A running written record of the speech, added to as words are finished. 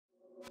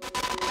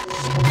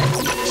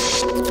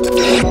Hello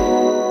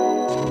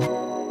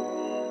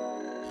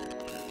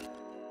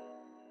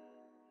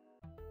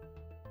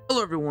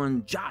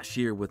everyone, Josh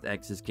here with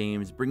X's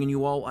Games, bringing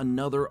you all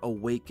another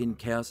Awaken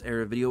Chaos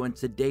Era video, and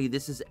today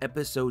this is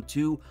episode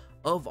 2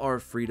 of our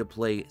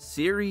free-to-play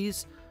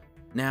series.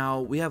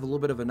 Now, we have a little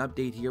bit of an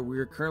update here. We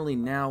are currently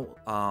now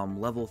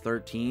level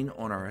 13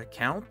 on our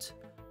account.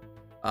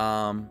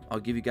 I'll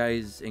give you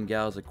guys and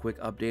gals a quick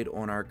update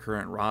on our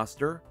current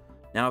roster.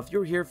 Now, if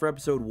you're here for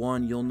episode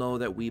 1, you'll know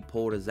that we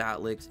pulled a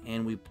Zatlix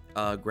and we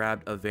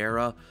grabbed a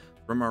Vera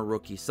from our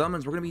rookie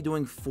summons. We're going to be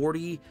doing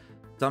 40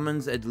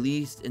 summons at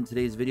least in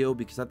today's video,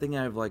 because I think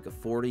I have like a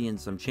 40 and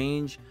some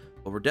change,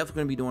 but we're definitely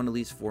going to be doing at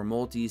least 4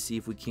 multis, see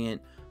if we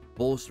can't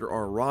bolster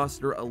our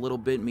roster a little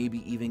bit,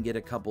 maybe even get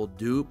a couple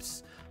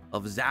dupes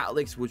of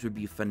Zatlix, which would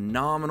be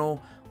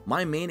phenomenal.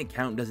 My main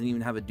account doesn't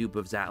even have a dupe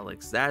of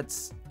Zatlix.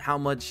 That's how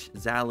much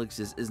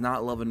Zatlix is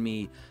not loving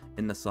me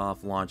in the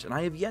soft launch, and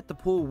I have yet to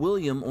pull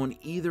William on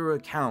either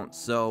account,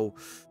 so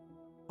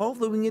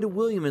hopefully we can get a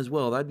William as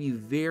well. That'd be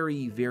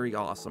very, very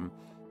awesome.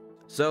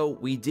 So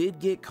we did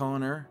get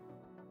Connor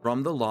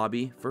from the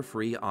lobby for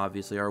free,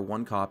 obviously our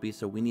 1 copy,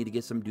 so we need to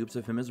get some dupes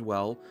of him as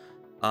well.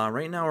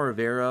 Right now our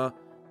Vera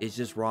is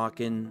just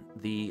rocking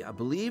the, I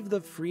believe,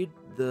 the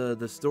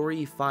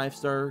story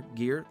 5-star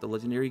gear, the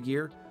legendary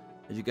gear,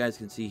 as you guys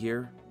can see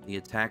here, the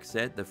attack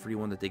set, the free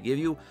one that they give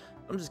you.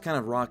 I'm just kind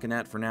of rocking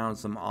that for now, and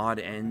some odd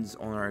ends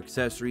on our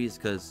accessories,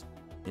 because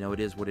you know it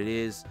is what it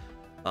is.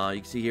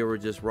 You can see here we're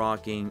just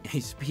rocking a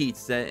speed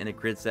set and a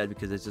crit set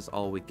because it's just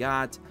all we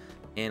got.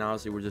 And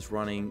honestly, we're just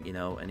running, you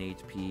know, an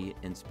HP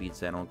and speed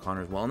set on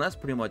Connor as well. And that's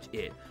pretty much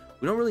it.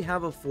 We don't really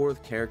have a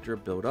 4th character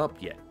built up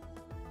yet.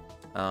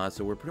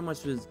 So we're pretty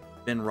much just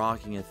been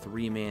rocking a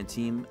 3-man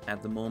team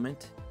at the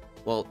moment.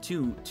 Well,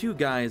 two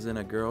guys and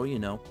a girl, you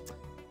know.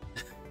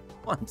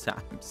 Fun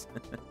times.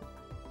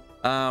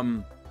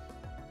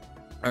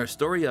 Our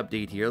story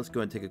update here. Let's go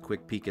ahead and take a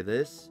quick peek at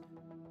this.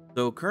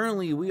 So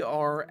currently we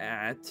are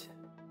at...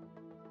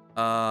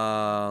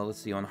 let's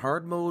see, on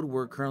hard mode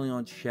we're currently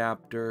on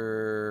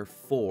chapter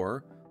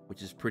 4,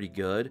 which is pretty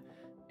good,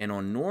 and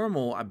on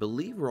normal I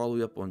believe we're all the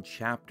way up on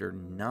chapter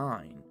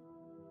 9.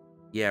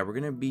 Yeah, we're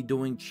gonna be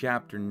doing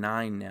chapter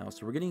 9 now,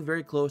 so we're getting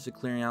very close to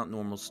clearing out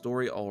normal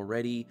story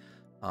already.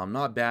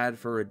 Not bad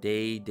for a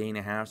day and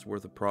a half's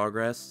worth of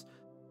progress.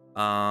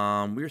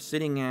 We're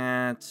sitting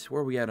at,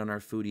 where are we at on our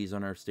foodies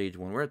on our stage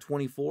 1? We're at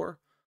 24,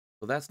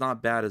 so that's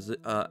not bad as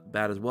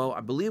well.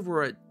 I believe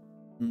we're at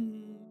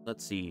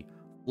let's see,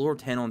 floor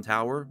 10 on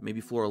tower,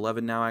 maybe floor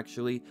 11 now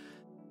actually,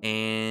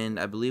 and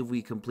I believe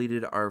we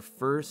completed our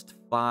first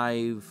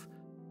 5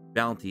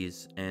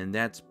 bounties, and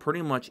that's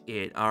pretty much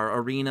it. Our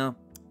arena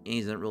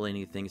isn't really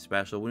anything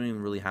special. We don't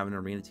even really have an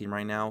arena team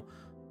right now,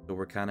 so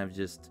we're kind of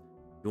just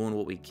doing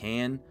what we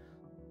can.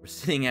 We're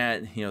sitting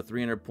at, you know,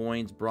 300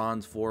 points,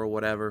 bronze 4 or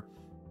whatever.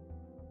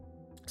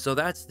 So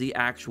that's the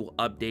actual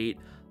update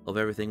of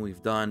everything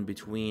we've done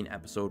between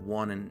episode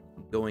 1 and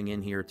going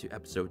in here to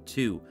episode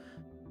 2.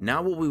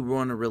 Now what we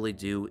want to really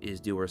do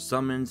is do our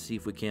summons, see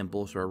if we can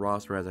bolster our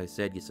roster, as I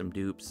said, get some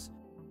dupes,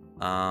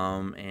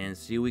 and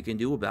see what we can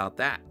do about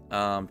that.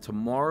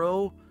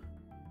 Tomorrow,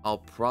 I'll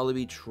probably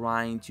be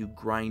trying to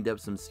grind up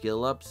some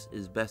skill ups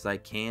as best I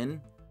can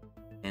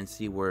and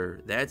see where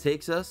that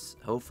takes us.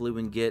 Hopefully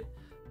we can get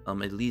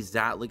at least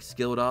Zatlix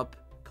skilled up.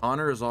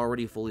 Connor is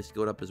already fully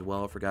skilled up as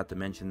well, I forgot to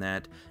mention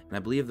that. And I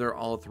believe they're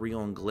all 3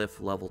 on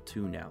Glyph level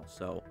 2 now.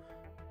 So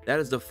that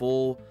is the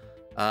full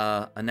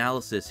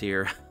analysis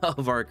here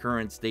of our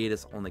current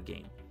status on the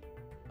game,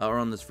 or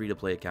on this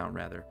free-to-play account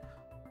rather.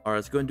 All right,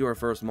 let's go and do our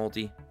first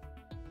multi.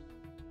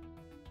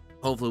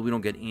 Hopefully we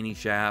don't get any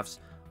shafts.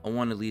 I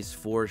want at least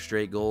 4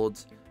 straight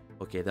golds.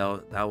 Okay,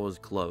 that was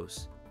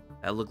close.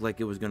 That looked like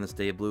it was gonna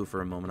stay blue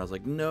for a moment. I was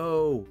like,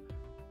 no.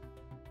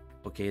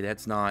 Okay,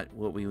 that's not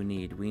what we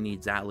need. We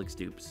need Zatlix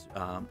dupes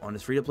on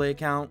this free-to-play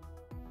account.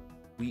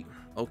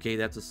 Okay,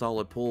 that's a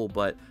solid pull,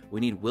 but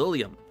we need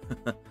William.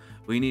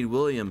 We need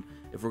William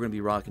if we're going to be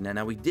rocking that.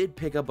 Now, we did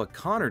pick up a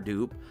Connor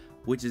dupe,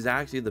 which is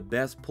actually the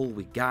best pull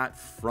we got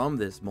from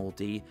this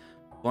multi.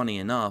 Funny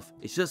enough,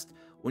 it's just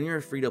when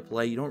you're free to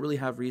play, you don't really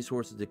have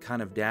resources to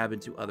kind of dab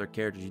into other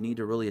characters. You need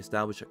to really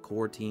establish a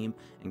core team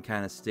and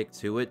kind of stick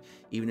to it.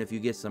 Even if you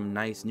get some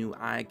nice new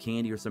eye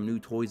candy or some new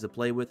toys to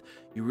play with,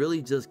 you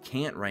really just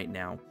can't right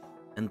now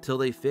until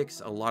they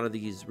fix a lot of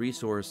these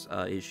resource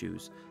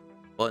issues.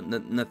 But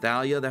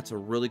Nathalia, that's a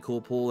really cool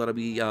pull. That'll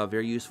be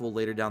very useful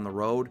later down the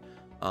road.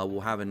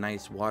 We'll have a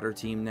nice water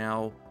team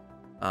now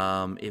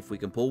if we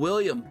can pull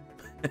William.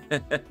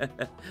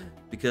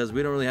 Because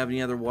we don't really have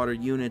any other water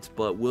units,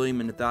 but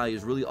William and Nathalia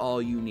is really all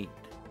you need.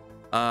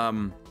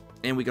 And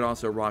we could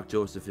also rock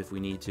Joseph if we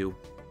need to.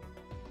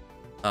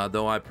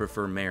 Though I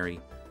prefer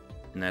Mary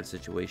in that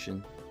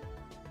situation.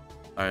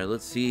 Alright,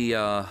 let's see.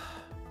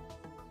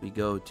 We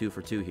go 2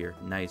 for 2 here.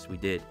 Nice, we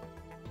did.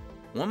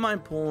 Wouldn't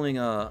mind pulling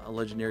a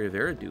legendary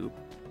Vera dupe.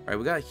 Alright,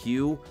 we got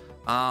Hugh.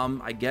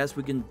 I guess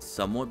we can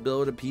somewhat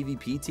build a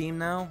PvP team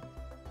now.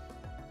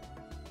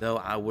 Though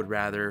I would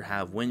rather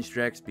have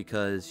Windstrex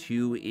because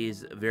Hugh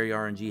is very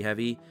RNG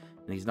heavy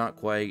and he's not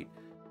quite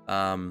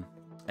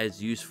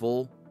as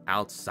useful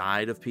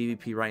outside of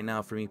PvP right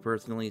now for me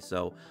personally.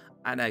 So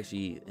I'd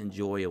actually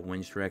enjoy a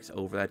Winstrex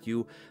over that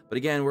too. But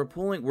again, we're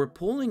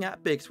pulling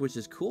epics, which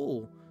is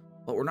cool,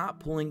 but we're not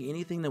pulling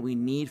anything that we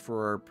need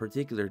for our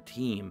particular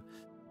team.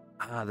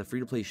 The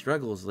free-to-play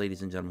struggles,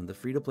 ladies and gentlemen. The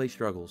free-to-play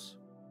struggles.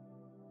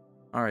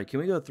 All right, can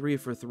we go 3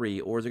 for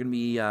 3? Or is it going to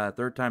be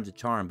third time's a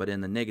charm, but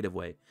in the negative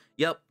way?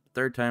 Yep,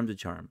 third time's a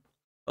charm.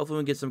 Hopefully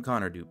we can get some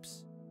Connor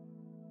dupes.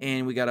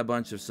 And we got a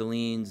bunch of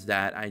Celine's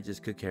that I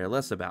just could care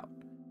less about.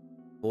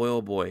 Boy,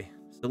 oh boy.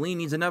 Celine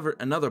needs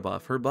another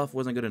buff. Her buff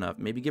wasn't good enough.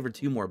 Maybe give her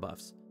 2 more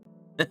buffs.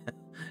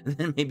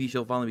 Then maybe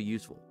she'll finally be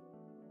useful.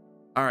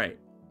 All right.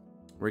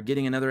 We're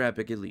getting another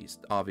epic at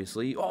least,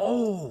 obviously.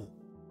 Oh,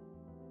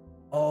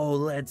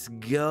 let's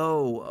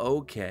go.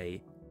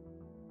 Okay.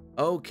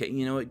 Okay,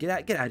 you know what? Get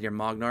out of here,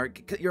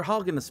 Mognar. You're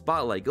hogging the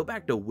spotlight. Go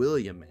back to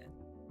William, man.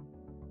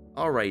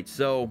 All right,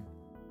 so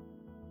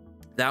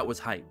that was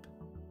hype.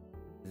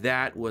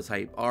 That was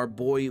hype. Our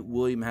boy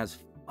William has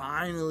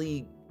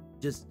finally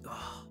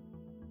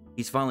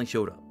he's finally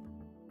showed up.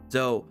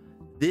 So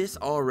this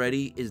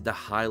already is the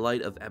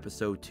highlight of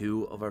episode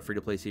 2 of our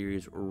free-to-play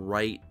series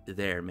right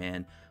there,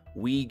 man.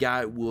 We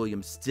got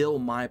William, still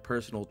my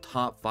personal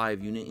top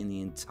 5 unit in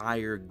the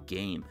entire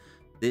game.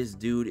 This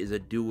dude is a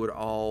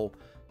do-it-all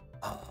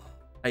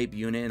type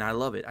unit, and I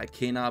love it. I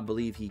cannot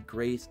believe he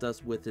graced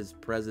us with his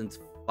presence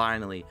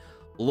finally.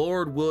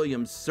 Lord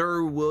William,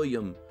 Sir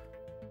William,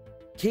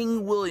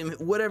 King William,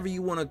 whatever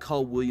you want to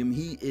call William,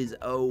 he is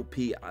OP.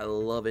 I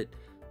love it.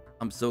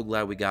 I'm so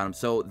glad we got him.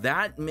 So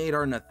that made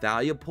our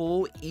Nathalia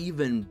pull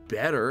even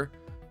better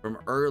from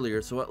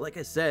earlier. So like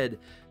I said,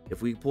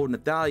 if we pulled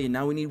Nathalia,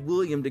 now we need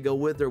William to go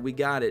with her. We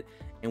got it.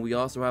 And we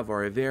also have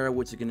our Avera,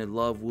 which is going to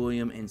love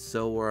William, and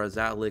so are our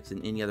Zatlix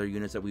and any other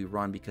units that we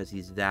run because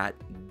he's that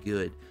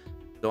good.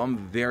 So I'm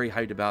very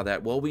hyped about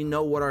that. Well, we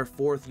know what our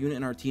 4th unit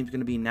in our team is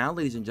going to be now,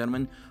 ladies and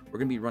gentlemen. We're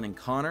going to be running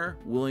Connor,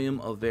 William,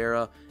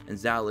 Avera, and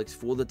Zatlix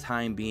for the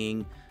time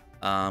being.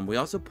 We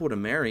also pulled a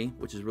Mary,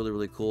 which is really,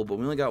 really cool, but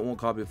we only got 1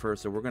 copy of her,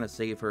 so we're going to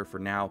save her for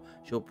now.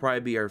 She'll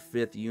probably be our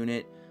 5th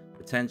unit,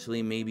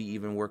 potentially, maybe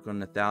even work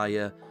on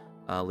Nathalia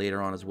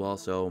later on as well.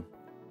 So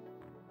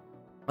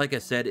like I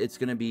said, it's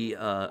going to be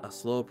a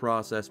slow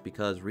process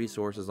because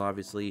resources,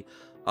 obviously.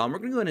 We're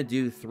going to go ahead and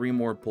do 3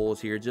 more pulls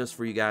here just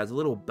for you guys. A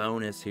little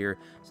bonus here.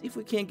 See if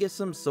we can't get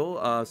some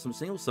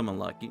single summon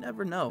luck. You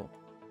never know.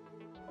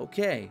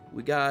 Okay,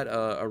 we got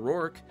a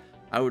Rourke.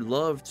 I would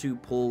love to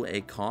pull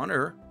a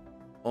Connor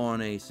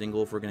on a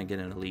single if we're going to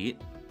get an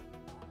elite.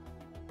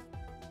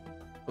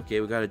 Okay,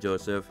 we got a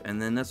Joseph.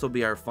 And then this will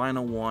be our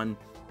final one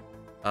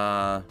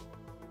for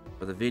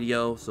the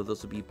video. So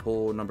this will be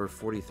pull number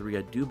 43,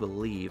 I do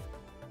believe.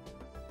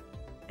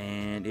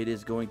 And it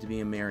is going to be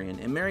a Marion.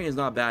 And Marion is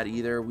not bad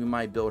either. We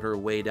might build her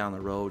way down the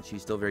road.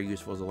 She's still very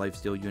useful as a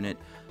lifesteal unit.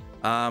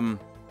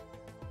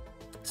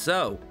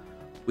 So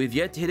we've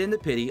yet to hit into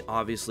pity,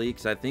 obviously,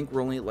 because I think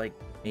we're only like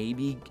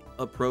maybe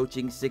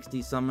approaching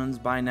 60 summons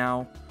by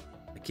now.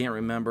 I can't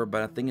remember,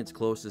 but I think it's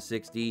close to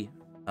 60.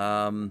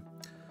 So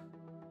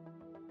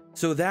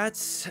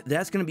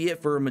that's gonna be it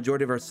for a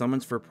majority of our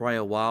summons for probably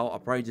a while. I'll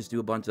probably just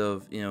do a bunch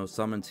of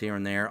summons here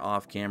and there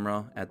off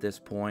camera at this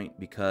point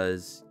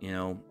because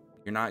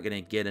you're not going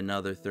to get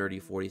another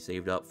 30-40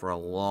 saved up for a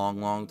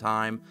long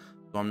time,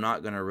 so I'm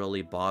not going to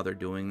really bother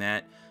doing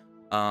that.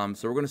 So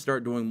we're going to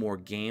start doing more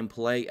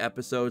gameplay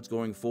episodes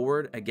going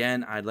forward.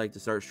 Again, I'd like to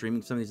start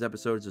streaming some of these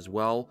episodes as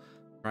well,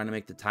 trying to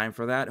make the time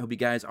for that. Hope you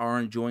guys are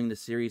enjoying the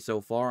series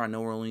so far. I know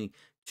we're only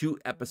 2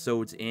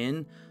 episodes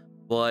in,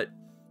 but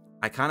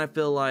I kind of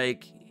feel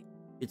like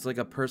it's like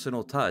a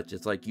personal touch.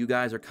 It's like you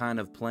guys are kind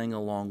of playing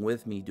along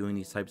with me doing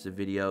these types of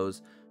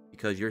videos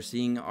because you're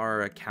seeing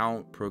our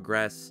account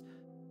progress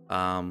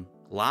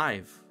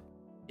live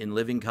in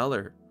living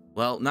color.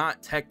 Well,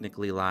 not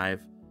technically live,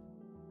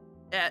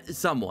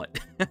 somewhat.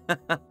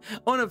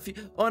 on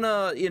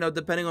a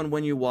depending on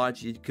when you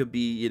watch, it could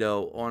be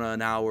on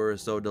an hour or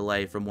so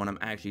delay from when I'm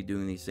actually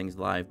doing these things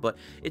live, but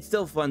it's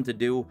still fun to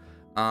do.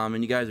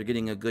 And you guys are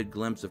getting a good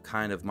glimpse of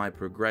kind of my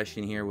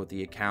progression here with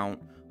the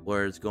account,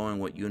 where it's going,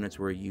 what units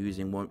we're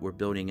using, what we're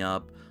building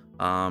up.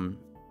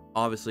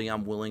 Obviously,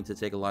 I'm willing to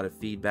take a lot of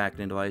feedback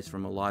and advice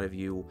from a lot of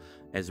you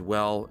as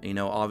well.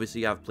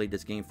 Obviously, I've played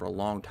this game for a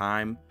long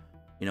time,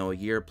 a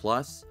year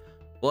plus,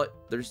 but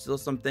there's still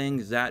some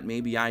things that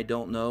maybe I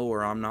don't know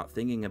or I'm not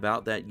thinking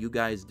about that you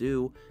guys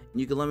do, and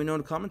you can let me know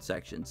in the comment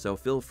section. So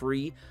feel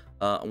free.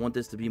 I want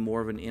this to be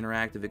more of an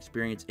interactive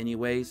experience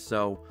anyway.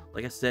 So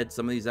like I said,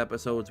 some of these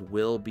episodes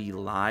will be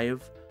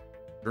live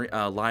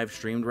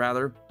streamed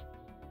rather.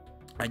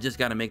 I just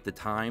got to make the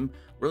time.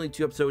 We're only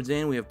 2 episodes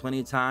in. We have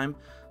plenty of time.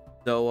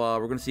 So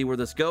we're going to see where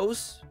this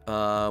goes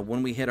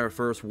when we hit our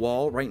first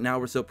wall. Right now,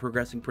 we're still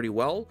progressing pretty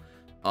well.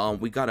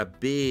 We got a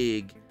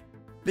big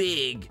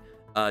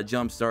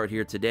jump start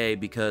here today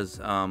because,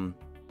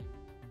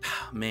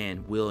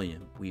 man,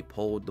 William. We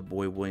pulled the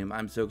boy William.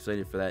 I'm so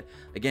excited for that.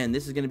 Again,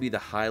 this is going to be the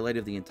highlight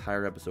of the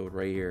entire episode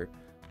right here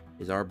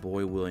is our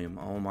boy William.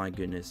 Oh, my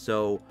goodness.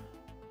 So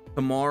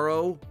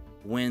tomorrow,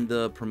 when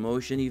the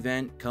promotion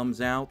event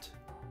comes out,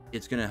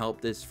 it's going to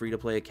help this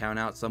free-to-play account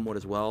out somewhat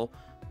as well.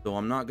 So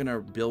I'm not going to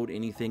build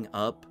anything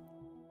up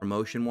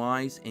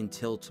promotion-wise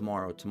until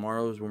tomorrow.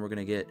 Tomorrow is when we're going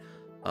to get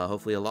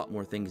hopefully a lot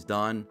more things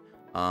done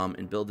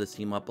and build this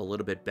team up a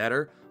little bit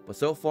better. But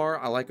so far,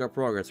 I like our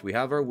progress. We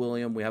have our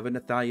William. We have a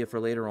Natalia for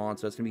later on,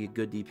 so that's going to be a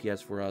good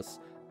DPS for us,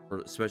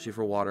 especially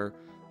for water.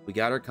 We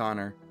got our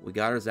Connor. We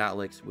got our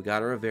Zatlix. We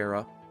got our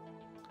Avera.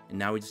 And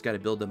now we just got to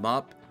build them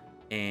up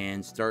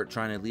and start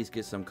trying to at least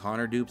get some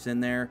Connor dupes in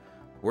there.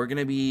 We're going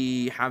to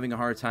be having a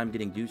hard time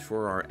getting dupes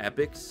for our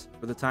epics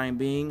for the time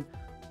being.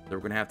 So we're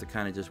going to have to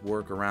kind of just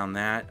work around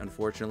that,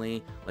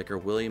 unfortunately. Like our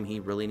William, he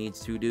really needs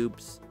 2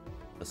 dupes,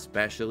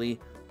 especially.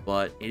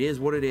 But it is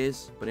what it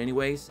is. But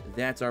anyways,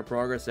 that's our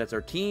progress. That's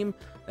our team.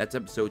 That's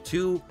episode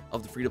 2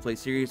 of the free-to-play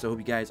series. I hope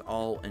you guys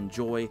all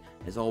enjoy,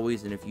 as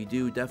always. And if you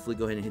do, definitely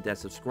go ahead and hit that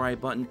subscribe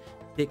button.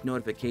 Tick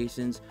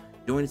notifications.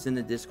 Join us in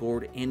the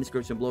Discord and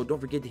description below. Don't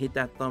forget to hit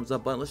that thumbs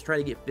up button. Let's try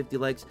to get 50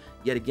 likes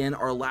yet again.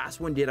 Our last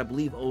one did, I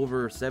believe,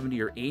 over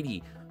 70 or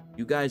 80.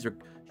 You guys are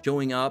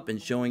showing up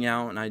and showing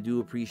out, and I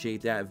do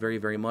appreciate that very,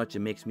 very much. It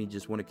makes me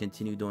just want to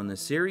continue doing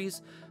this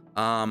series.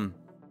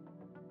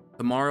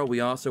 Tomorrow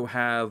we also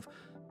have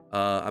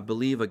I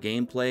believe a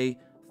gameplay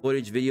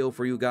footage video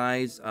for you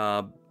guys,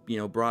 you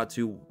know, brought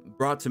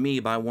to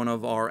me by one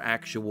of our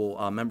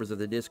actual members of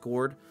the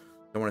Discord.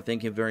 I want to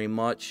thank him very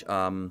much.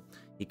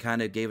 He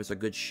kind of gave us a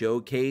good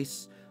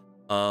showcase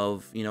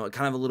of, you know,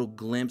 kind of a little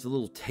glimpse, a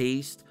little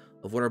taste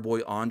of what our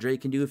boy Andre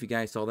can do. If you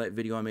guys saw that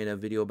video, I made a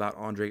video about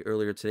Andre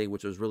earlier today,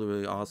 which was really,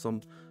 really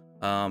awesome.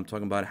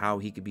 Talking about how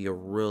he could be a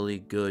really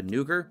good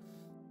nuker.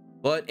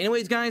 But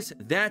anyways, guys,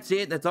 that's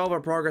it. That's all of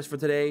our progress for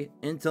today.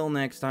 Until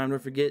next time,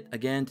 don't forget,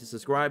 again, to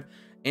subscribe.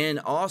 And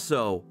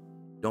also,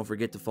 don't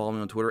forget to follow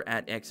me on Twitter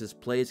at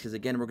XSPlays, because,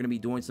 again, we're going to be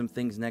doing some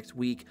things next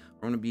week.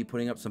 We're going to be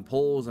putting up some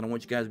polls, and I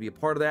want you guys to be a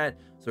part of that.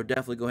 So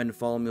definitely go ahead and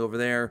follow me over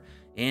there.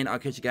 And I'll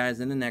catch you guys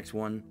in the next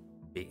one.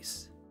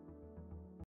 Peace.